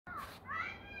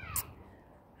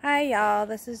Hi y'all,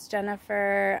 this is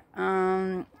Jennifer.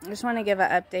 I just want to give an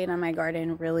update on my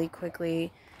garden really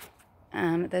quickly.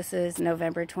 This is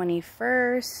November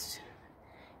 21st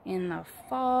in the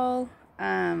fall.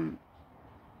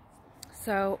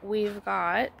 So we've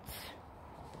got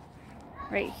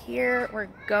right here, we're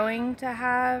going to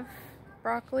have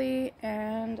broccoli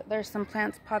and there's some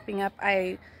plants popping up.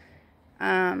 I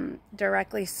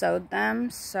directly sowed them,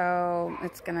 so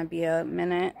it's gonna be a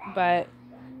minute, but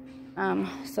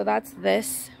so that's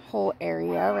this whole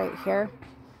area right here.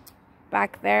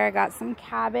 Back there I got some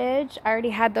cabbage. I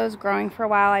already had those growing for a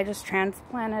while. I just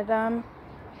transplanted them.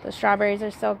 The strawberries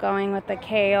are still going with the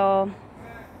kale.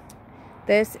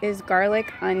 This is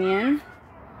garlic onion.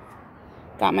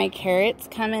 Got my carrots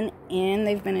coming in.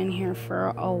 They've been in here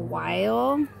for a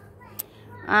while.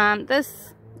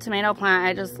 This tomato plant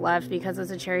I just left because it's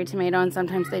a cherry tomato and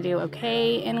sometimes they do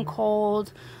okay in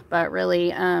cold, but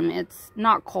really it's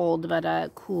not cold but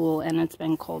cool, and it's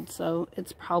been cold, so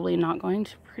it's probably not going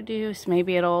to produce.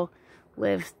 Maybe it'll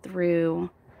live through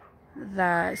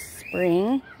the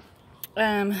spring.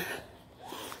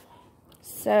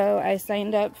 So I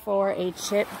signed up for a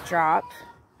chip drop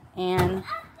and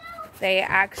they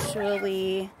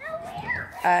actually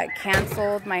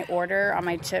canceled my order on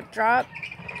my chip drop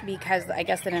because I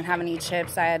guess they didn't have any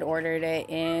chips. I had ordered it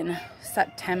in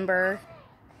September,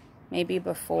 maybe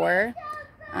before.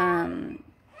 And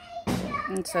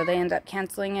so they ended up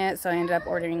canceling it. So I ended up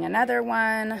ordering another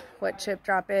one. What chip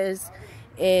drop is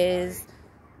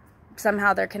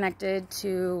somehow they're connected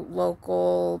to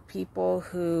local people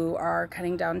who are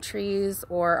cutting down trees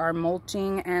or are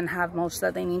mulching and have mulch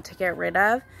that they need to get rid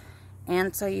of.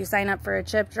 And so you sign up for a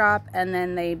chip drop and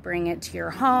then they bring it to your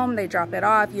home. They drop it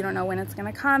off. You don't know when it's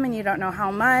going to come and you don't know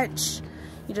how much.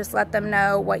 You just let them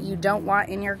know what you don't want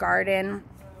in your garden.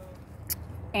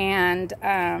 And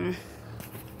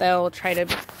they'll try to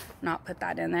not put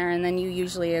that in there. And then you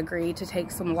usually agree to take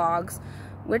some logs,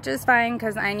 which is fine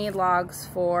because I need logs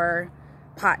for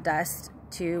pot dust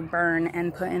to burn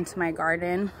and put into my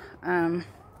garden. And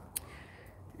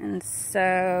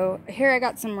so here I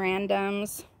got some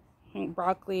randoms.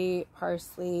 Broccoli,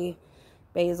 parsley,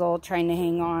 basil, trying to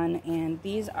hang on. And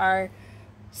these are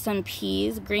some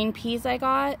peas, green peas I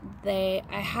got. I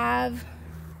have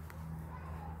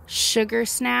sugar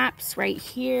snaps right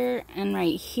here and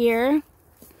right here,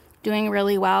 doing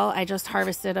really well. I just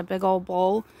harvested a big old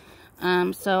bowl.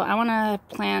 So I want to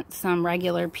plant some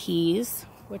regular peas,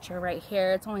 which are right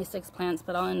here. It's only 6 plants,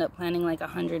 but I'll end up planting like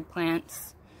 100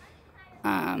 plants.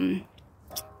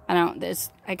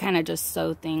 I kind of just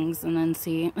sow things and then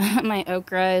see. My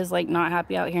okra is like not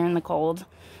happy out here in the cold.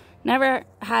 Never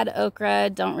had okra,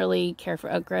 don't really care for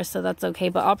okra, so that's okay,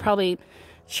 but I'll probably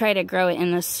try to grow it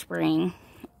in the spring.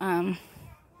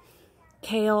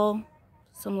 Kale,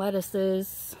 some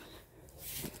lettuces,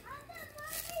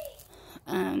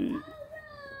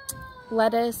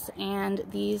 lettuce, and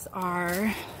these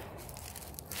are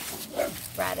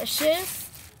radishes,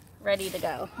 ready to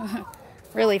go.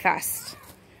 Really fast.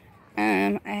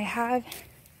 I have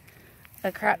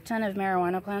a crap ton of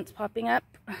marijuana plants popping up,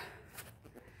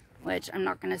 which I'm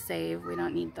not going to save. We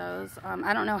don't need those.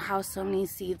 I don't know how so many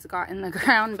seeds got in the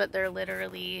ground, but they're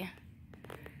literally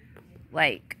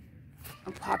like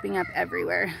popping up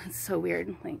everywhere. It's so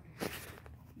weird. Like,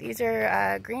 these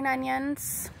are green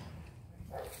onions.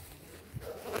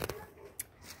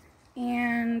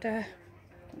 And let's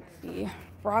see,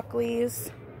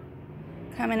 broccoli's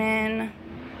coming in.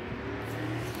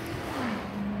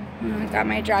 Got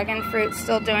my dragon fruit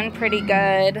still doing pretty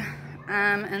good.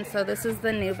 And so this is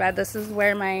the new bed. This is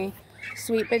where my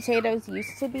sweet potatoes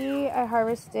used to be. I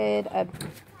harvested a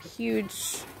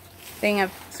huge thing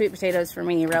of sweet potatoes for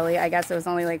me, really. I guess it was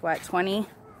only like, what, 20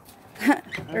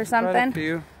 or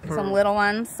something? Some little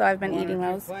ones, so I've been eating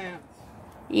those.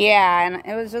 Yeah, and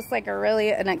it was just like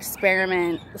an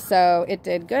experiment, so it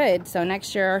did good. So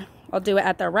next year I'll do it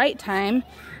at the right time,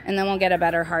 and then we'll get a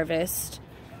better harvest.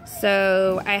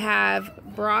 So I have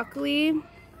broccoli,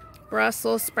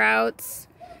 Brussels sprouts,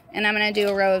 and I'm going to do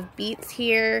a row of beets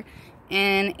here.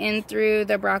 And in through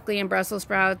the broccoli and Brussels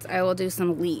sprouts, I will do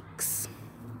some leeks.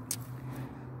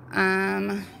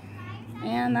 And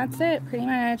that's it, pretty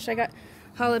much. I got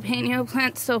jalapeno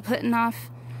plants still putting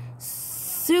off.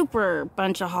 Super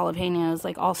bunch of jalapenos,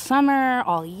 like all summer,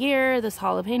 all year. This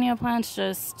jalapeno plant's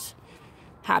just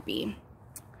happy.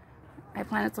 I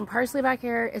planted some parsley back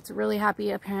here. It's really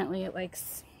happy. Apparently it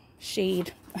likes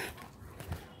shade.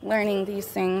 Learning these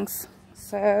things.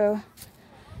 So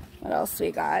what else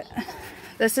we got?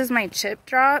 This is my chip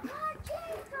drop.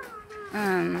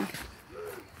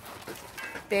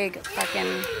 Big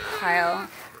fucking pile.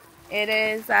 It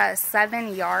is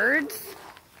 7 yards.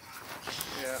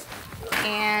 Yeah.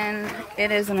 And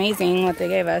it is amazing what they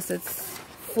gave us. It's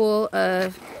full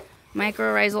of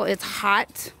mycorrhizal. It's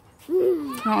hot.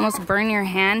 You almost burn your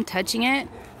hand touching it.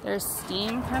 There's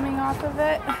steam coming off of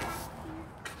it.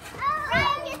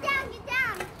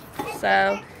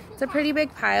 So it's a pretty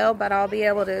big pile, but I'll be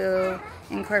able to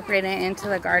incorporate it into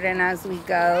the garden as we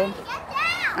go.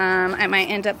 I might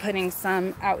end up putting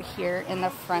some out here in the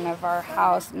front of our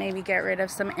house. Maybe get rid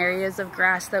of some areas of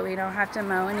grass that we don't have to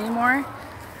mow anymore.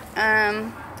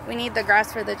 We need the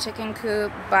grass for the chicken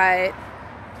coop, but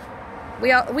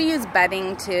we use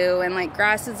bedding too, and like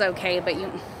grass is okay, but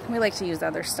we like to use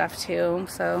other stuff too.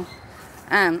 So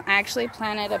I actually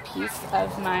planted a piece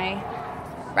of my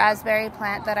raspberry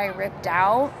plant that I ripped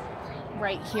out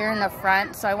right here in the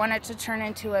front, so I want it to turn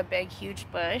into a big huge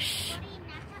bush,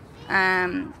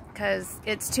 because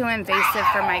it's too invasive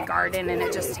for my garden and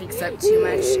it just takes up too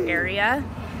much area.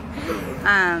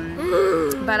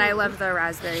 But I love the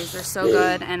raspberries. They're so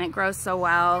good and it grows so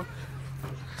well.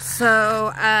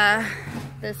 So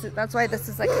that's why this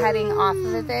is a cutting off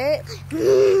of it.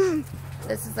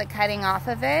 This is a cutting off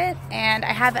of it, and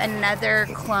I have another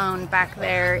clone back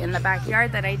there in the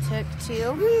backyard that I took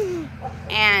too.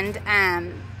 And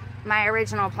my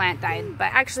original plant died,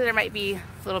 but actually there might be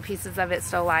little pieces of it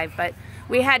still alive, but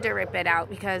we had to rip it out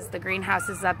because the greenhouse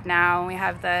is up now. We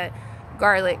have the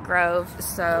garlic grove,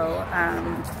 so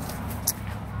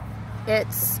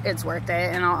it's worth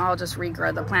it, and I'll just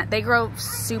regrow the plant. They grow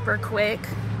super quick,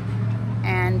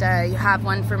 and you have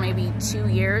one for maybe 2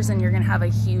 years and you're gonna have a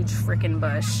huge freaking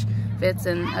bush if it's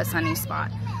in a sunny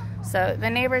spot. So the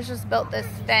neighbors just built this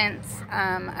fence.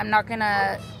 I'm not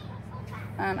gonna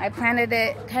I planted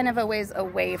it kind of a ways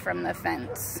away from the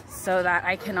fence so that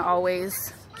I can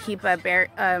always keep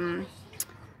a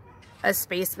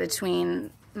space between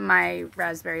my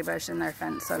raspberry bush and their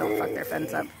fence, so I don't fuck their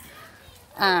fence up.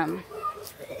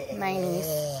 My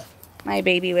niece, my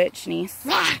baby witch niece,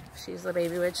 she's a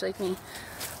baby witch like me.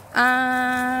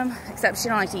 Except she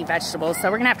don't like to eat vegetables,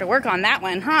 so we're gonna have to work on that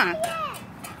one, huh?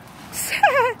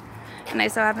 And I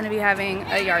so happen to be having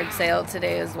a yard sale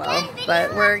today as well.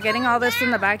 But we're getting all this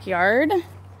in the backyard.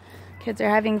 Kids are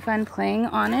having fun playing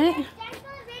on it.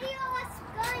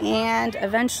 And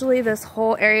eventually this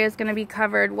whole area is going to be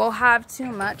covered. We'll have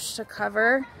too much to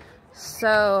cover,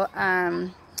 so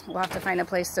we'll have to find a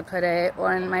place to put it,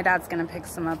 or my dad's going to pick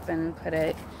some up and put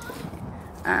it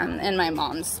in my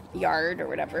mom's yard or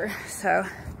whatever. So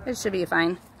it should be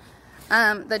fine.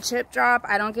 The chip drop,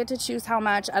 I don't get to choose how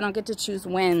much. I don't get to choose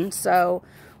when. So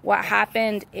what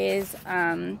happened is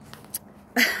I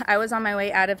was on my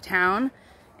way out of town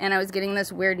and I was getting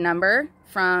this weird number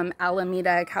from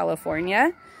Alameda,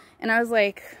 California. And I was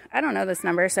like, I don't know this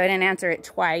number, so I didn't answer it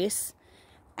twice.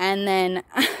 And then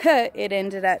it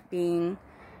ended up being,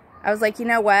 I was like, you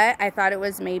know what? I thought it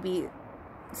was maybe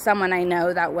someone I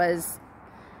know that was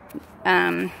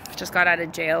just got out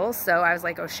of jail. So I was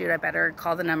like, oh shoot, I better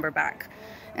call the number back.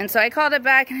 And so I called it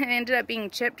back, and it ended up being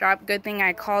chip drop. Good thing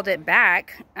I called it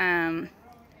back.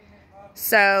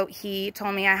 So he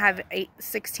told me I have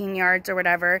 16 yards or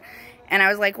whatever. And I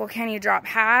was like, well, can you drop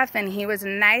half? And he was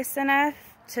nice enough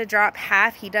to drop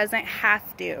half. He doesn't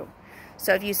have to.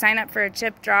 So if you sign up for a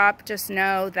chip drop, just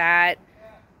know that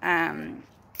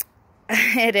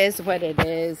it is what it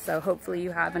is. So hopefully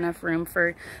you have enough room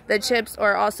for the chips.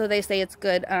 Or also they say it's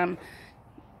good to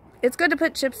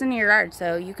put chips in your yard.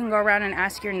 So you can go around and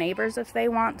ask your neighbors if they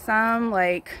want some.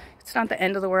 Like, it's not the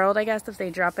end of the world, I guess, if they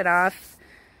drop it off.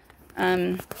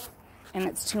 And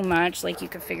it's too much, like, you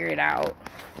could figure it out.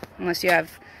 Unless you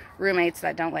have roommates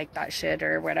that don't like that shit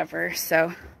or whatever.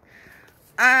 So,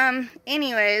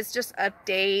 anyways, just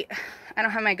update. I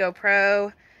don't have my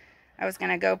GoPro. I was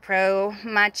gonna GoPro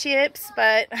my chips,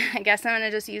 but I guess I'm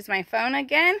gonna just use my phone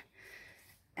again.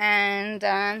 And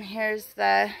here's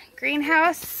the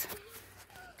greenhouse.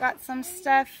 Got some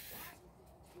stuff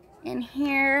in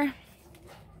here.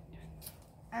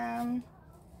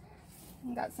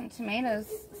 Got some tomatoes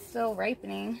still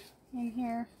ripening in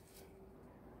here.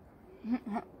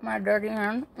 My dirty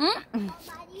hand.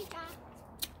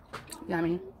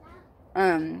 Yummy.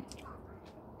 I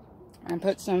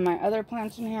put some of my other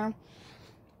plants in here.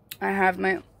 I have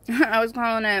my, I was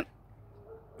calling it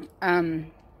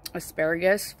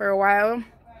asparagus for a while,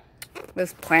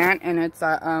 this plant, and it's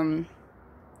a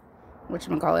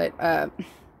whatchamacallit,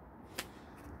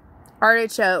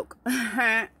 artichoke.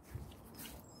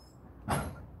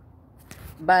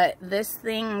 But this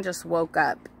thing just woke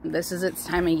up. This is its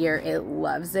time of year. It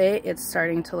loves it. It's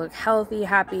starting to look healthy,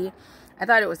 happy. I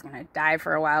thought it was gonna die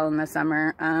for a while in the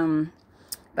summer,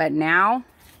 but now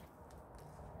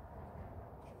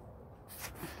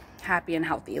happy and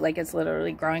healthy. Like, it's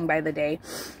literally growing by the day.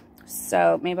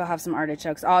 So maybe I'll have some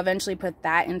artichokes. I'll eventually put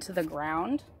that into the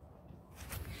ground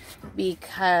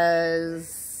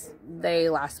because they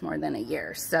last more than a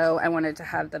year. So I wanted to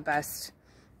have the best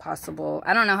possible.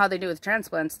 I don't know how they do with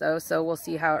transplants though, so we'll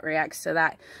see how it reacts to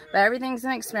that. But everything's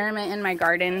an experiment in my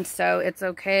garden, so it's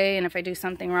okay. And if I do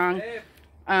something wrong,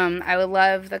 I would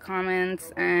love the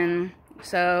comments. And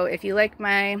so if you like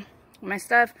my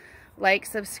stuff, like,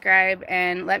 subscribe,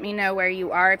 and let me know where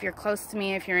you are, if you're close to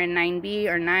me, if you're in 9B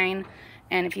or 9,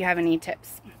 and if you have any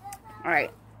tips. All right,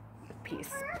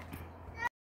 peace.